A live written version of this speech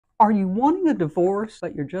Are you wanting a divorce,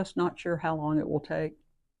 but you're just not sure how long it will take?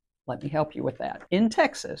 Let me help you with that. In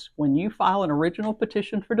Texas, when you file an original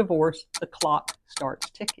petition for divorce, the clock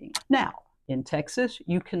starts ticking. Now, in Texas,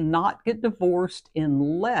 you cannot get divorced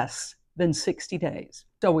in less than 60 days.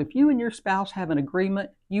 So if you and your spouse have an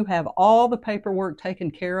agreement, you have all the paperwork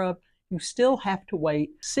taken care of, you still have to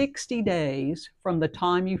wait 60 days from the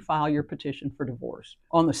time you file your petition for divorce.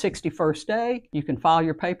 On the 61st day, you can file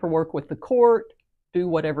your paperwork with the court, do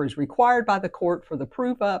whatever is required by the court for the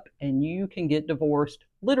prove-up, and you can get divorced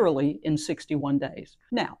literally in 61 days.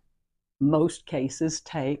 Now, most cases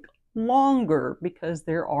take longer because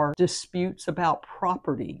there are disputes about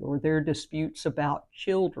property, or there are disputes about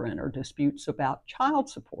children, or disputes about child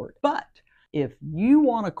support. But if you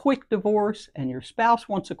want a quick divorce and your spouse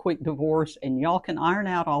wants a quick divorce and y'all can iron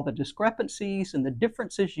out all the discrepancies and the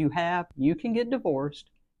differences you have, you can get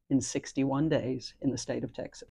divorced in 61 days in the state of Texas.